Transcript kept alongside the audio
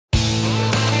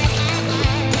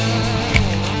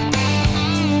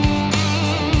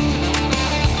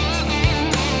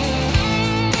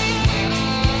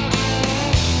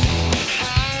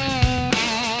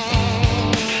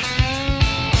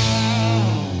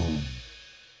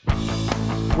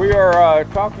We are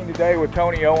talking today with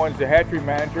Tony Owens, the Hatchery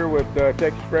Manager with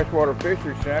Texas Freshwater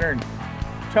Fisheries Center. And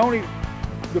Tony,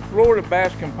 the Florida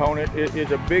bass component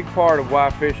is a big part of why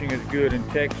fishing is good in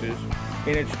Texas.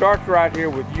 And it starts right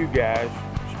here with you guys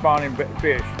spawning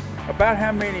fish. About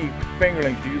how many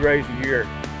fingerlings do you raise a year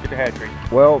at the hatchery?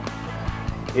 Well,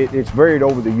 it's varied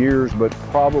over the years, but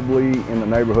probably in the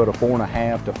neighborhood of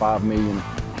 4.5 to 5 million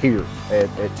here at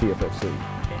TFFC.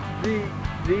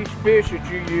 These fish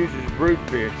that you use as brood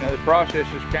fish, now the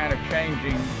process is kind of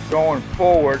changing going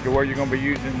forward to where you're going to be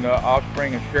using the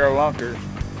offspring and sterile lunkers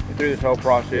through this whole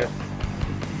process.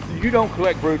 You don't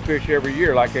collect brood fish every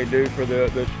year like they do for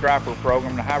the striper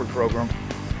program, the hybrid program.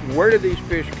 Where do these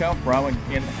fish come from,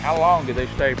 and how long do they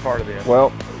stay part of this?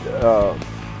 Well,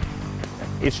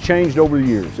 it's changed over the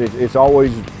years. It's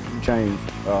always changed.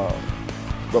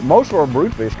 But most of our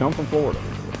brood fish come from Florida.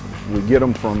 We get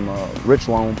them from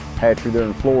Richland Hatchery there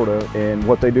in Florida, and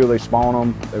what they do, they spawn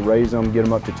them, they raise them, get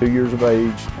them up to 2 years of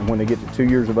age, and when they get to 2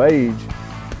 years of age,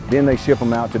 then they ship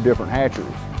them out to different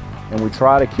hatcheries. And we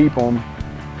try to keep them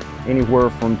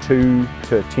anywhere from 2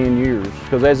 to 10 years,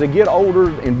 because as they get older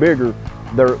and bigger,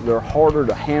 they're harder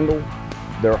to handle,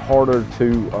 they're harder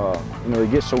to, they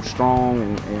get so strong,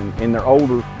 and they're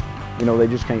older, they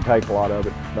just can't take a lot of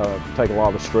it, take a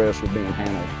lot of the stress with being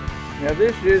handled. Now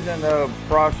this isn't a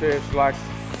process like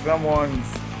someone's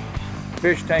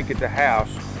fish tank at the house.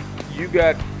 You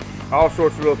got all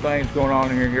sorts of little things going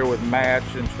on here with mats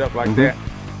and stuff like that.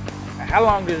 How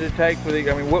long does it take for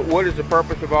what is the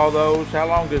purpose of all those? How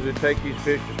long does it take these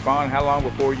fish to spawn? How long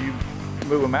before you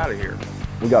move them out of here?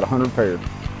 We got 100 pair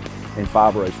and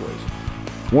 5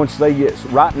 raceways. Once they get,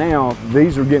 right now,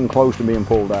 these are getting close to being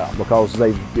pulled out because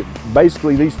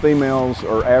basically these females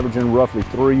are averaging roughly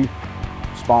 3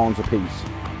 spawns a piece.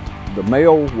 The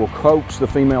male will coax the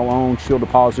female on, she'll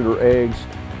deposit her eggs,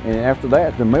 and after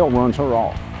that, the male runs her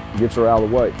off, gets her out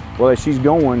of the way. Well, as she's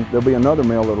going, there'll be another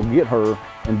male that'll get her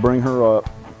and bring her up,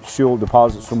 she'll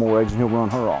deposit some more eggs and he'll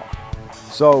run her off.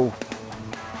 So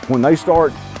when they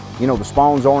start, the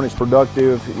spawns aren't as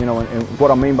productive, and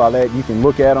what I mean by that, you can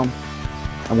look at them,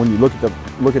 and when you look at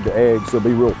the eggs, they'll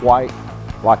be real white,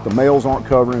 like the males aren't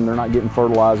covering, they're not getting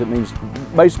fertilized. It means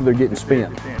basically they're getting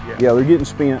spent. Yeah, they're getting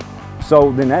spent.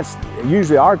 So then that's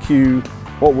usually our cue.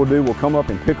 What we'll do, we'll come up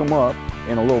and pick them up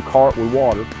in a little cart with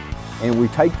water, and we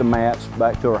take the mats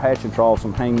back to our hatching troughs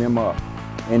and hang them up.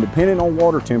 And depending on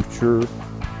water temperature,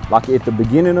 like at the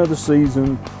beginning of the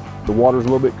season, the water's a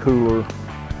little bit cooler,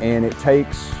 and it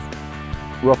takes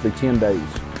roughly 10 days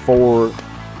for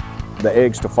the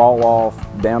eggs to fall off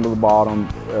down to the bottom.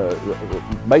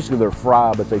 Basically they're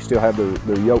fried, but they still have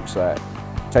their yolk sac.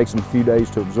 It takes them a few days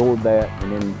to absorb that,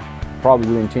 and then probably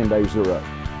within 10 days they're up.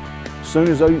 As soon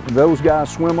as those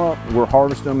guys swim up, we'll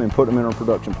harvest them and put them in our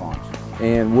production ponds.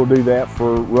 And we'll do that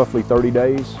for roughly 30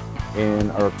 days.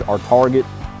 And our target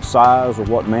size, or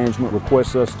what management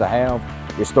requests us to have,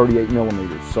 is 38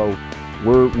 millimeters. So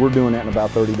we're doing that in about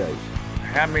 30 days.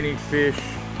 How many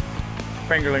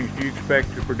fingerlings do you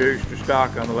expect to produce to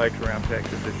stock on the lakes around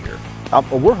Texas this year?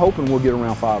 We're hoping we'll get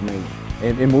around 5 million.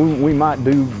 And we might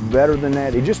do better than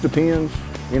that. It just depends.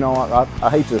 I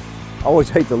always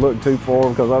hate to look too far,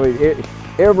 because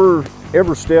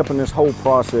every step in this whole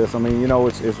process,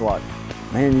 it's like,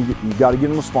 man, you got to get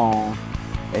them to spawn,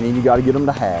 and then you got to get them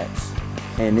to hatch,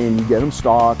 and then you get them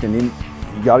stocked, and then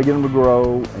you got to get them to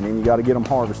grow, and then you got to get them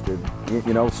harvested.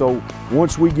 So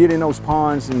once we get in those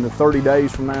ponds in the 30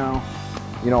 days from now,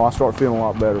 I start feeling a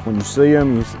lot better. When you see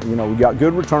them, we got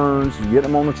good returns. You get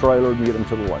them on the trailer, you get them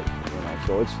to the lake.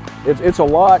 So it's a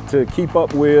lot to keep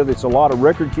up with. It's a lot of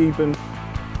record keeping.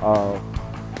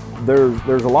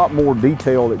 There's a lot more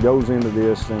detail that goes into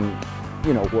this than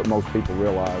what most people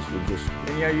realize.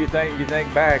 You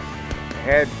think back,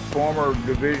 had former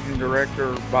division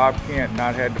director Bob Kent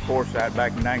not had the foresight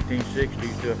back in the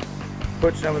 1960s to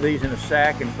put some of these in a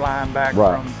sack and fly them back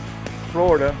from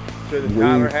Florida to the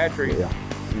Tyler hatchery. Yeah,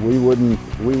 we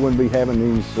wouldn't be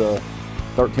having these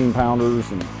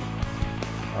 13-pounders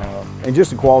and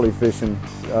just the quality of fishing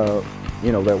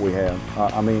that we have.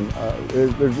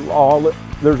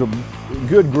 There's a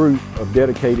good group of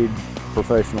dedicated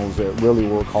professionals that really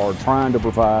work hard trying to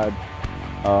provide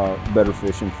better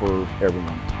fishing for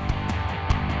everyone.